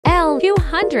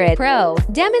L200 Pro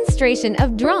demonstration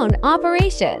of drone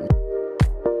operation.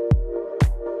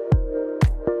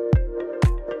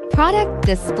 Product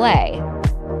display.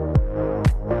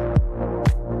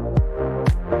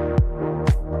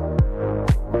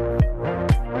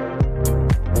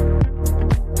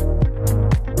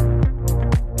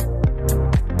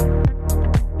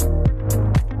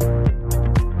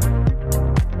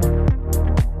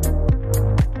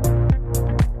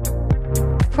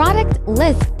 Product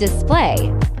list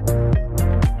display.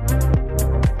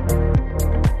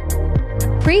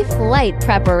 Pre-flight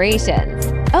preparations.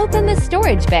 Open the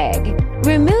storage bag.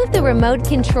 Remove the remote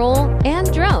control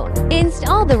and drone.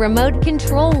 Install the remote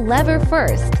control lever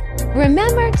first.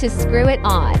 Remember to screw it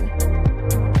on.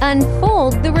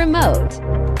 Unfold the remote.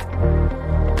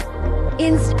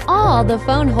 Install the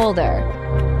phone holder.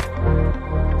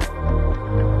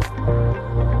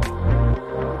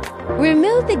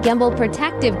 Remove the gimbal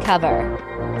protective cover.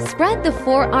 Spread the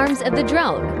forearms of the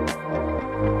drone.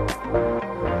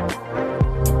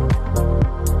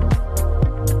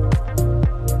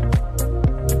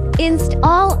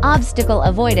 Install obstacle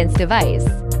avoidance device.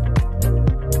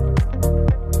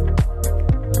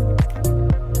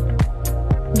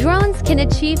 Drones can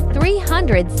achieve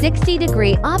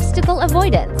 360-degree obstacle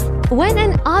avoidance. When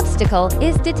an obstacle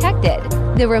is detected,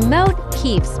 the remote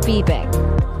keeps beeping.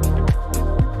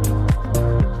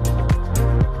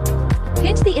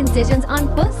 Pinch the incisions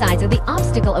on both sides of the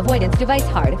obstacle avoidance device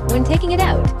hard when taking it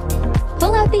out.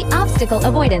 Pull out the obstacle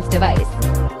avoidance device.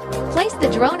 Place the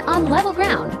drone on level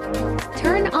ground.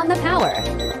 Turn on the power.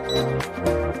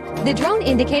 The drone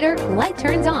indicator light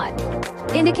turns on.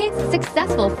 Indicates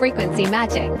successful frequency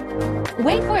matching.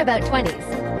 Wait for about 20s,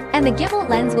 and the gimbal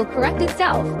lens will correct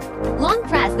itself. Long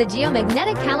press the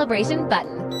geomagnetic calibration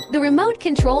button. The remote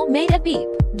control made a beep.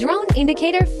 Drone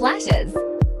indicator flashes.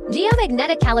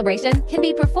 Geomagnetic calibration can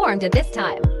be performed at this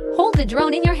time. Hold the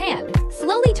drone in your hand.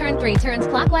 Slowly turn 3 turns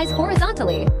clockwise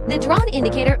horizontally. The drone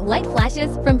indicator light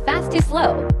flashes from fast to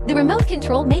slow. The remote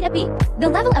control made a beep. The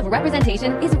level of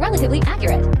representation is relatively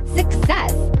accurate.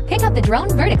 Success! Pick up the drone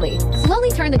vertically.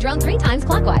 Slowly turn the drone 3 times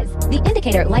clockwise. The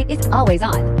indicator light is always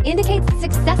on. Indicates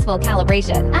successful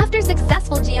calibration. After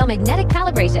successful geomagnetic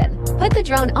calibration, put the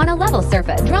drone on a level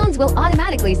surface. Drones will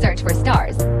automatically search for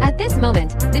stars. At this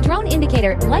moment, the drone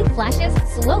indicator light flashes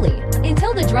slowly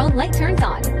until the drone light turns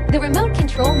on. The remote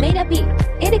control made a beep.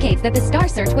 Indicates that the star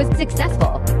search was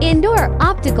successful. Indoor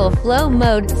optical flow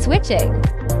mode switching.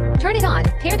 Turn it on,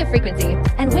 pair the frequency,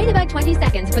 and wait about 20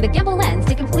 seconds for the gimbal lens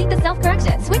to complete the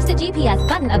self-correction. Switch the GPS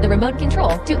button of the remote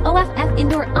control to OFF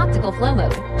indoor optical flow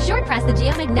mode. Short press the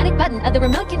geomagnetic button of the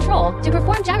remote control to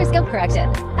perform gyroscope correction.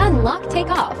 Unlock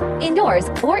takeoff, indoors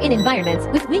or in environments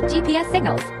with weak GPS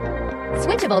signals.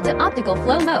 Switchable to optical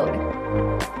flow mode.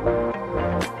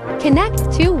 Connect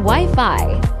to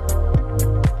Wi-Fi.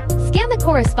 Scan the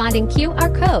corresponding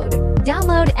QR code.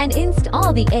 Download and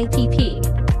install the app.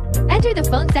 Enter the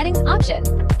phone settings option.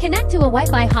 Connect to a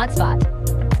Wi-Fi hotspot.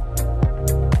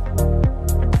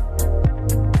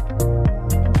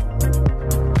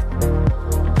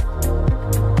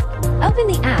 Open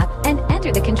the app and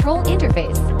enter the control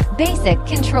interface. Basic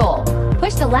control.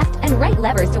 Push the left and right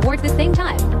levers towards the same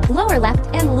time. Lower left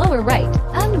and lower right.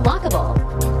 Unlockable.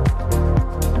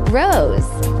 Rose.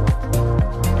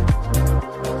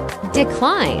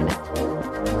 Decline.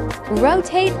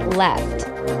 Rotate left.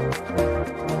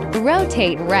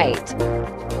 Rotate right.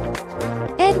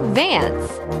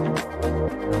 Advance.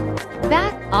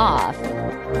 Back off.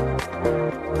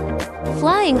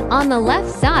 Flying on the left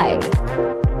side.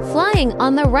 Flying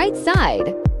on the right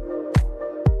side.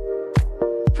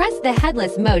 Press the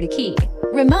headless mode key.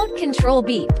 Remote control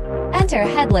beep. Enter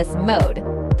headless mode.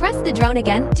 Press the drone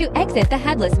again to exit the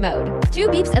headless mode. 2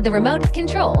 beeps of the remote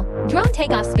control. Drone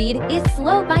takeoff speed is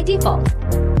slow by default.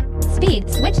 Speed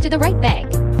switch to the right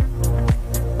bank.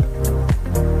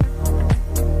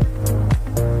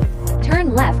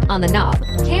 Turn left on the knob.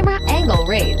 Camera angle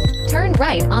raise. Turn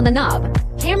right on the knob.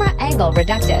 Camera angle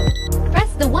reduction.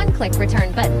 Press the one-click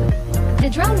return button. The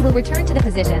drone will return to the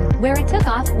position where it took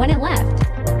off when it left.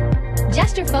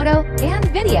 Gesture photo and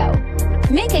video.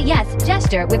 Make a yes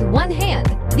gesture with one hand.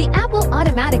 The app will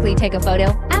automatically take a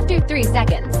photo after 3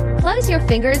 seconds. Close your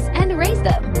fingers and raise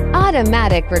them.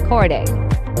 Automatic recording.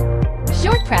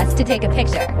 Short press to take a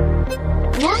picture.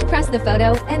 Long press the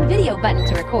photo and video button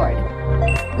to record.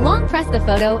 Long press the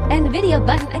photo and video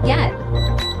button again.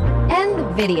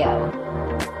 End video.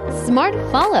 Smart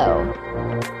follow.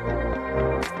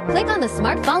 Click on the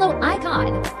Smart Follow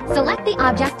icon. Select the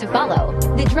object to follow.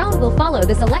 The drone will follow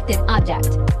the selected object.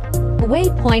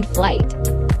 Waypoint flight.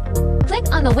 Click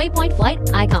on the waypoint flight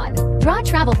icon. Draw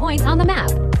travel points on the map.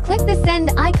 Click the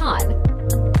send icon.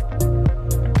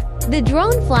 The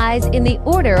drone flies in the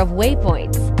order of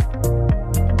waypoints.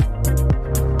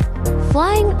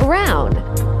 Flying around.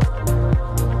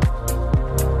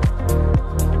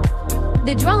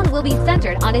 The drone will be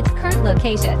centered on its current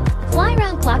location. Fly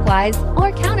around clockwise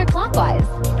or counterclockwise.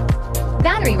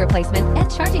 Battery replacement and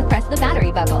charging. Press the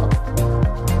battery buckle.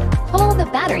 Pull the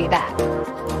battery back.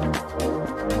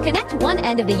 Connect one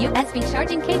end of the USB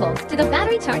charging cable to the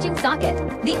battery charging socket.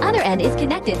 The other end is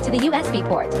connected to the USB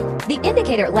port. The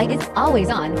indicator light is always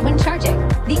on when charging.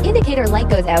 The indicator light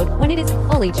goes out when it is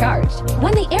fully charged.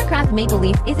 When the aircraft Maple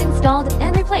Leaf is installed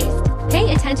and replaced,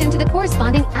 pay attention to the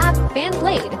corresponding aft fan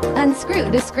blade. Unscrew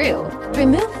the screw.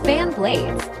 Remove fan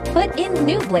blades. Put in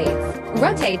new blades.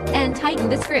 Rotate and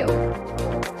tighten the screw.